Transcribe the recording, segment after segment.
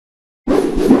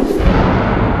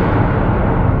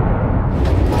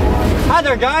Hi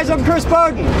there guys, I'm Chris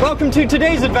Bowden. Welcome to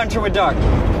today's adventure with Duck.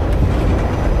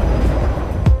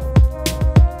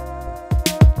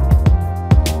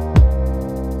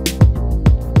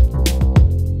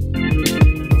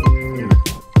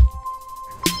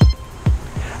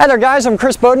 Hi there guys, I'm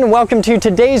Chris Bowden and welcome to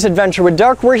today's adventure with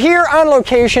Duck. We're here on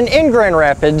location in Grand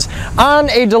Rapids on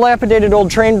a dilapidated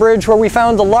old train bridge where we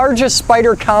found the largest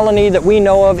spider colony that we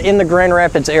know of in the Grand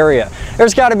Rapids area.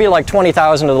 There's got to be like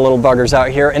 20,000 of the little buggers out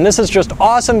here, and this is just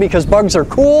awesome because bugs are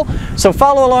cool. So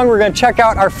follow along, we're going to check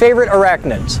out our favorite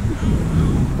arachnids.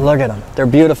 Look at them, they're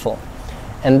beautiful.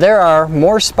 And there are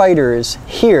more spiders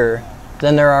here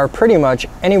than there are pretty much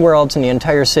anywhere else in the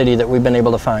entire city that we've been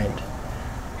able to find.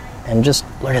 And just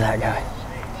look at that guy.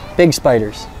 Big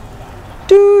spiders.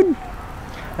 Dude!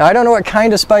 Now I don't know what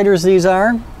kind of spiders these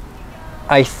are.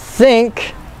 I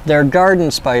think they're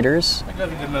garden spiders. I got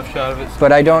a good enough shot of it.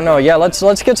 But I don't know. Yeah,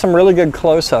 let's get some really good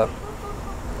close-up.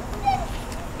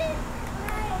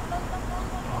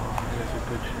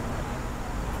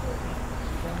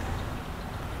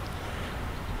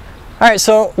 Alright,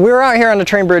 so we were out here on the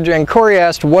train bridge and Corey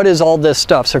asked, what is all this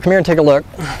stuff? So come here and take a look.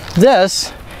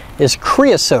 This is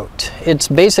creosote. It's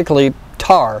basically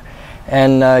tar,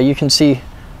 and you can see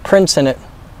prints in it.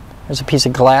 There's a piece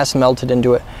of glass melted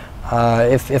into it.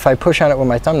 If I push on it with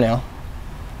my thumbnail,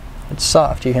 it's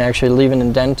soft. You can actually leave an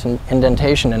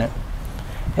indentation in it.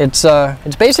 It's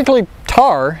basically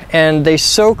tar, and they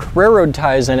soak railroad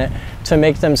ties in it to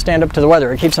make them stand up to the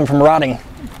weather. It keeps them from rotting.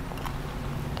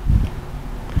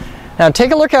 Now take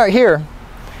a look out here,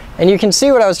 and you can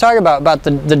see what I was talking about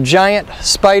the giant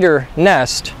spider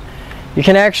nest. You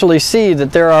can actually see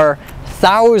that there are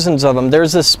thousands of them.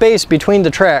 There's this space between the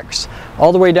tracks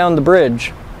all the way down the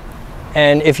bridge.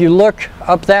 And if you look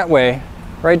up that way,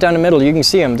 right down the middle, you can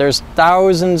see them. There's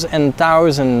thousands and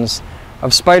thousands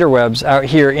of spider webs out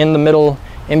here in the middle,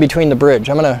 in between the bridge.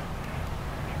 I'm gonna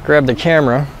grab the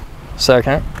camera a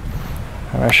second,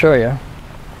 and I'll show you.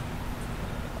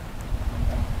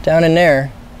 Down in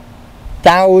there,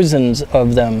 thousands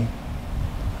of them,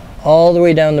 all the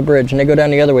way down the bridge, and they go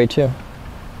down the other way too.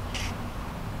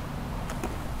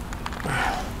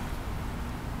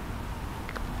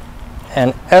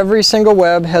 And every single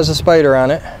web has a spider on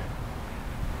it.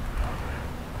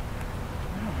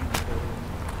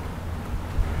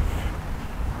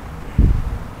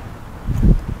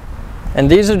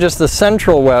 And these are just the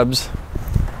central webs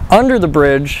under the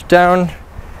bridge, down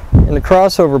in the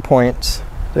crossover points.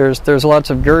 There's lots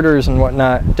of girders and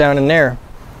whatnot down in there.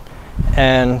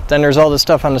 And then there's all this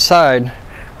stuff on the side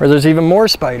where there's even more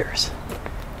spiders.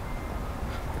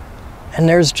 And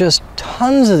there's just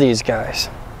tons of these guys.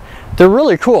 They're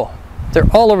really cool. They're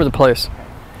all over the place.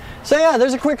 So yeah,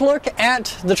 there's a quick look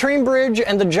at the train bridge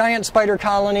and the giant spider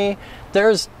colony.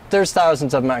 There's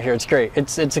thousands of them out here. It's great.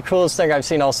 It's the coolest thing I've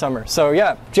seen all summer. So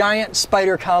yeah, giant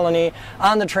spider colony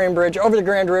on the train bridge over the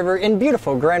Grand River in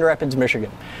beautiful Grand Rapids,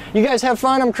 Michigan. You guys have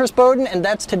fun. I'm Chris Bowden, and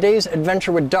that's today's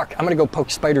adventure with Duck. I'm gonna go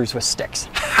poke spiders with sticks.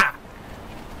 Ha!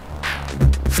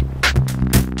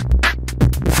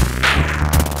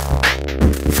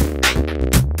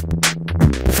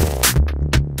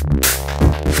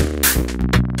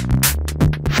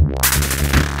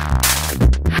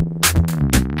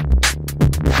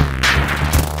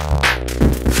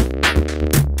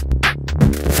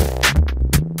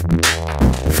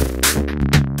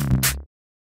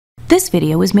 This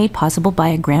video was made possible by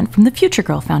a grant from the Future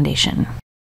Girl Foundation.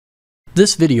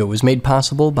 This video was made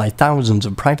possible by thousands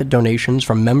of private donations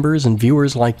from members and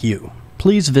viewers like you.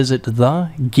 Please visit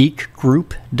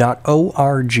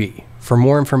thegeekgroup.org for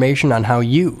more information on how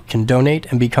you can donate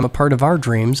and become a part of our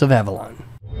dreams of Avalon.